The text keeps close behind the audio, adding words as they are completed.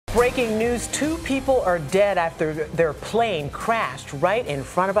Breaking news, 2 people are dead after their plane crashed right in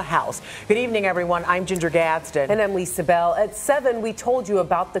front of a house. Good evening, everyone. I'm Ginger Gadsden. And I'm Lisa Bell. At 7, we told you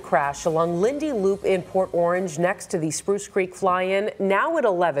about the crash along Lindy Loop in Port Orange next to the Spruce Creek Fly-In. Now at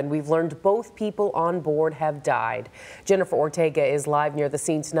 11, we've learned both people on board have died. Jennifer Ortega is live near the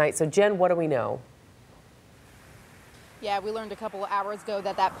scene tonight. So, Jen, what do we know? Yeah, we learned a couple of hours ago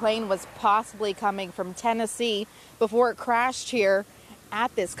that plane was possibly coming from Tennessee before it crashed here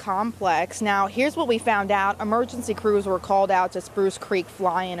at this complex. Now, here's what we found out. Emergency crews were called out to Spruce Creek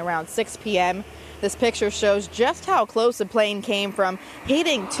Fly-In around 6 p.m. This picture shows just how close the plane came from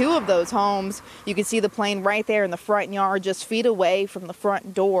hitting 2 of those homes. You can see the plane right there in the front yard, just feet away from the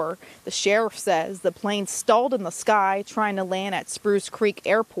front door. The sheriff says the plane stalled in the sky trying to land at Spruce Creek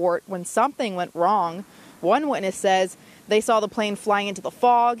Airport when something went wrong. One witness says they saw the plane flying into the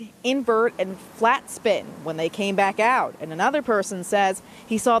fog, invert, and flat spin when they came back out. And another person says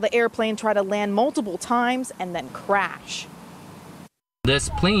he saw the airplane try to land multiple times and then crash. This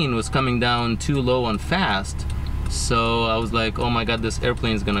plane was coming down too low and fast, so I was like, oh my God, this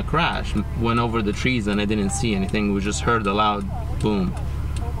airplane is gonna crash. Went over the trees and I didn't see anything. We just heard a loud boom.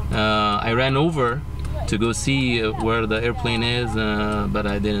 I ran over to go see where the airplane is, but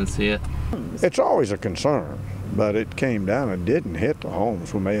I didn't see it. It's always a concern, but it came down and didn't hit the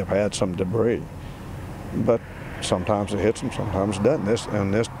homes. We may have had some debris, but sometimes it hits them, sometimes it doesn't.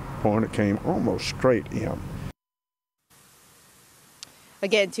 On this point, it came almost straight in.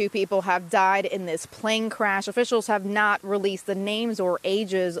 Again, 2 people have died in this plane crash. Officials have not released the names or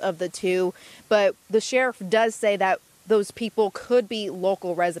ages of the 2, but the sheriff does say that those people could be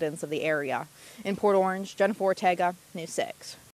local residents of the area. In Port Orange, Jennifer Ortega, News 6.